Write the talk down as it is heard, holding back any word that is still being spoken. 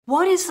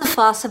What is the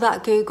fuss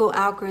about Google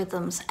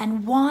algorithms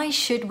and why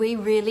should we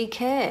really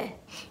care?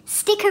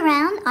 Stick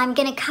around, I'm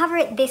going to cover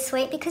it this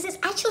week because it's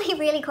actually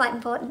really quite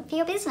important for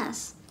your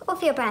business, or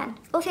for your brand,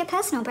 or for your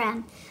personal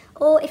brand,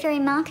 or if you're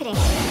in marketing.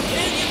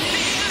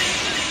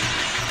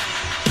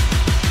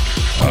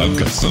 I've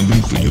got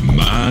something for your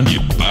mind,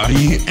 your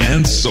body,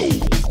 and soul.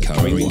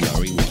 Curry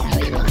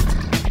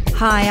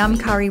Hi, I'm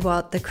Curry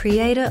Watt, the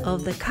creator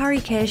of The Curry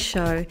Care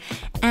Show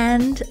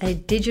and a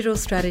digital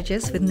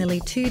strategist with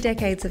nearly 2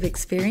 decades of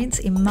experience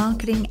in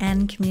marketing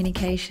and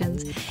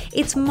communications.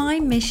 It's my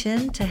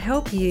mission to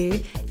help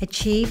you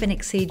achieve and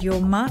exceed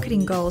your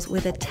marketing goals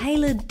with a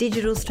tailored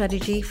digital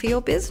strategy for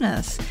your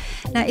business.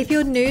 Now, if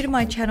you're new to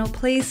my channel,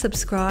 please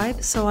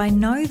subscribe so I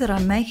know that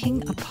I'm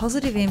making a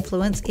positive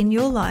influence in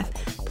your life.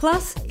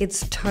 Plus,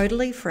 it's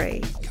totally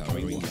free.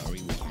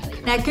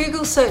 Now,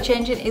 Google search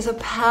engine is a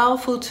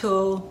powerful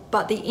tool,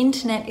 but the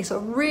internet is a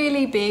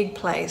really big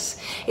place.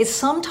 It's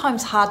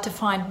sometimes hard to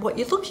find what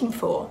you're looking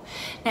for.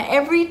 Now,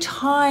 every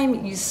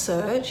time you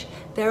search,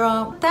 there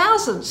are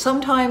thousands,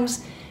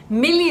 sometimes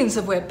millions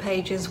of web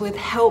pages with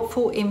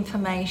helpful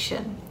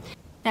information.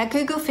 Now,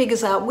 Google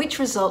figures out which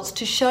results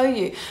to show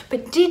you,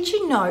 but did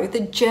you know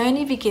the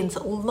journey begins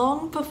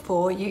long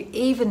before you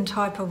even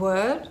type a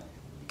word?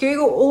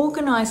 Google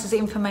organizes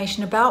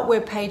information about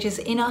web pages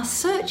in our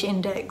search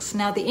index.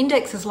 Now, the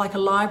index is like a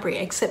library,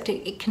 except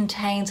it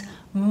contains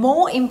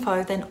more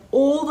info than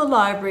all the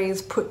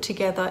libraries put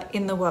together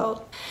in the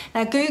world.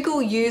 Now, Google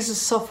uses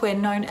software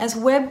known as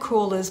web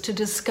crawlers to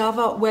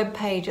discover web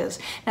pages.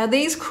 Now,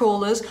 these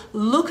crawlers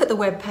look at the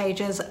web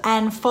pages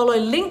and follow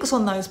links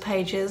on those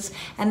pages,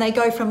 and they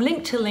go from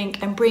link to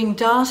link and bring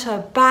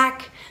data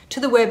back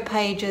to the web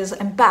pages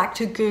and back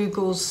to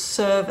Google's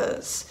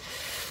servers.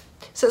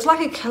 So it's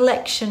like a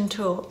collection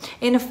tool.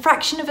 In a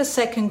fraction of a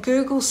second,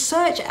 Google's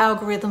search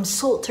algorithms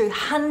sort through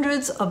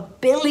hundreds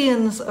of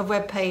billions of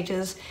web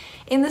pages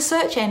in the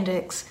search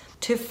index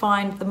to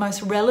find the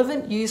most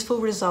relevant, useful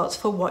results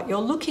for what you're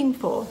looking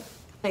for.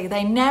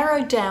 They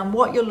narrow down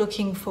what you're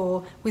looking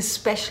for with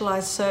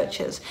specialized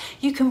searches.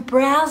 You can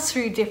browse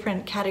through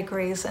different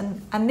categories,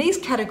 and these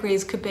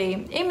categories could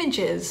be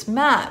images,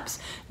 maps,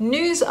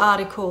 news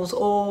articles,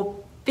 or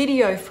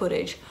video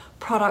footage,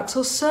 products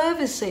or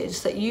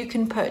services that you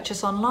can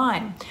purchase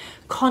online,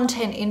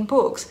 content in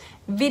books,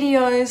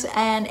 videos,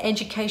 and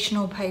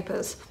educational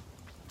papers.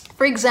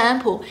 For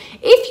example,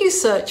 if you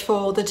search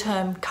for the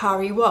term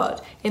Curry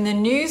Watt in the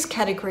news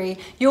category,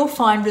 you'll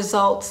find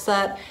results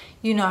that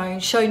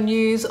show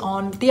news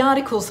on the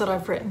articles that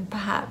I've written,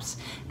 perhaps.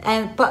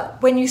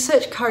 But when you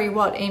search Curry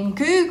Watt in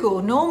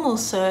Google, normal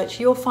search,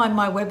 you'll find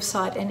my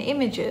website and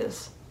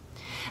images.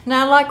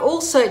 Now, like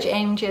all search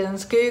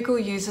engines, Google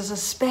uses a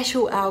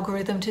special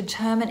algorithm to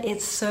determine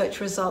its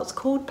search results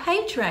called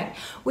PageRank,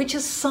 which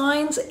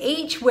assigns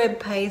each web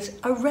page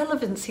a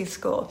relevancy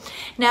score.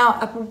 Now,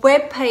 a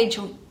web page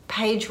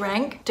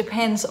PageRank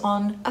depends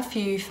on a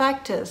few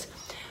factors.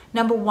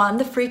 Number 1,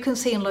 the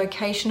frequency and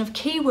location of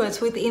keywords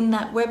within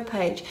that web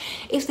page.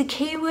 If the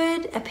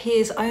keyword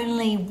appears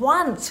only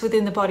once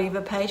within the body of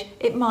a page,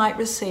 it might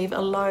receive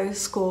a low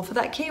score for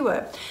that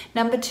keyword.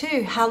 Number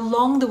 2, how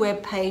long the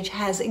web page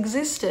has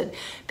existed.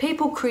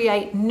 People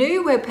create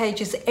new web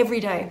pages every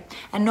day,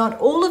 and not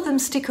all of them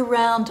stick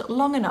around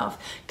long enough.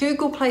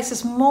 Google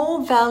places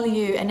more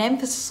value and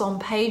emphasis on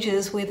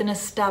pages with an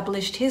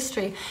established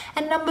history.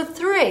 And number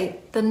 3,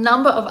 the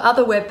number of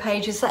other web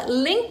pages that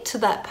link to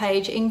that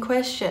page in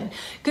question.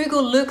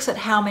 Google looks at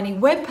how many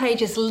web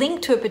pages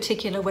link to a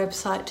particular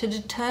website to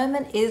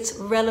determine its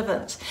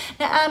relevance.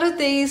 Now, out of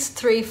these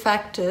 3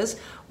 factors,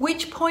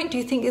 which point do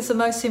you think is the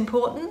most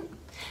important?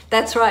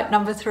 That's right,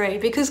 number 3,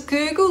 because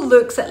Google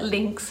looks at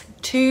links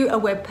to a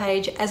web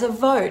page as a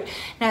vote.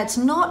 Now, it's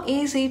not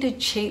easy to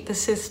cheat the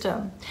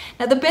system.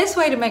 Now, the best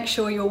way to make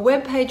sure your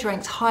web page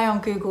ranks high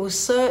on Google's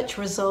search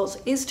results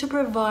is to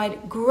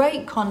provide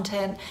great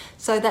content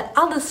so that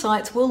other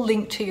sites will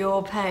link to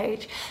your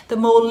page. The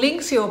more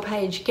links your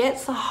page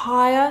gets, the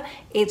higher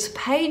its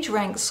page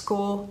rank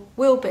score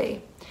will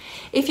be.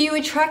 If you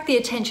attract the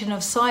attention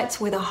of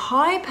sites with a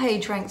high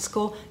page rank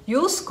score,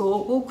 your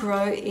score will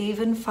grow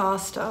even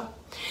faster.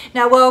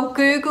 Now, while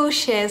Google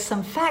shares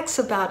some facts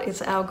about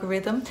its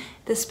algorithm,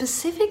 the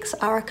specifics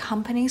are a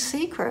company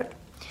secret.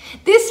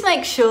 This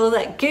makes sure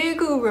that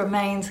Google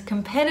remains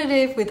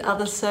competitive with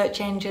other search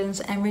engines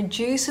and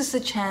reduces the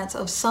chance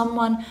of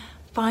someone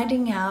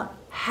finding out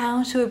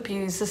how to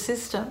abuse the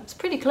system. It's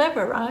pretty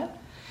clever, right?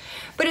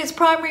 But its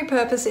primary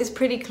purpose is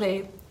pretty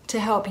clear: to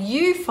help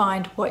you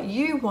find what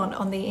you want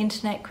on the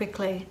internet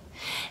quickly.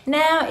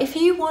 Now, if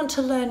you want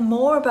to learn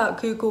more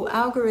about Google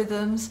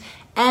algorithms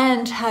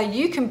and how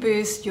you can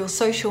boost your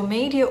social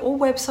media or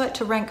website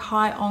to rank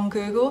high on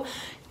Google,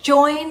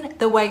 join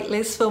the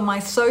waitlist for my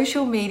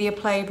social media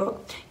playbook.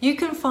 You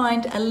can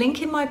find a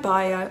link in my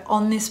bio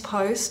on this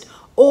post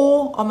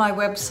or on my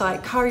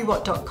website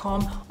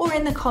currywatt.com or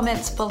in the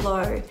comments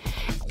below.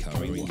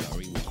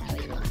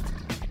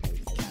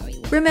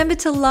 Remember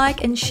to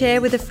like and share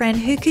with a friend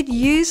who could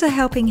use a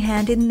helping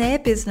hand in their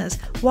business.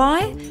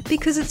 Why?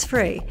 Because it's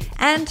free.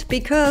 And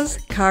because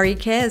Kari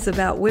cares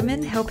about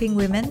women helping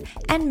women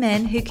and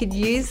men who could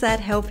use that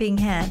helping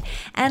hand.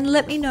 And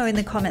let me know in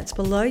the comments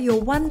below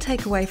your one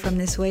takeaway from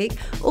this week.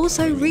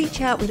 Also reach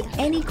out with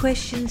any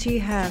questions you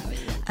have.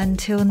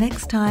 Until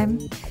next time,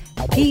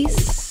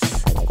 peace.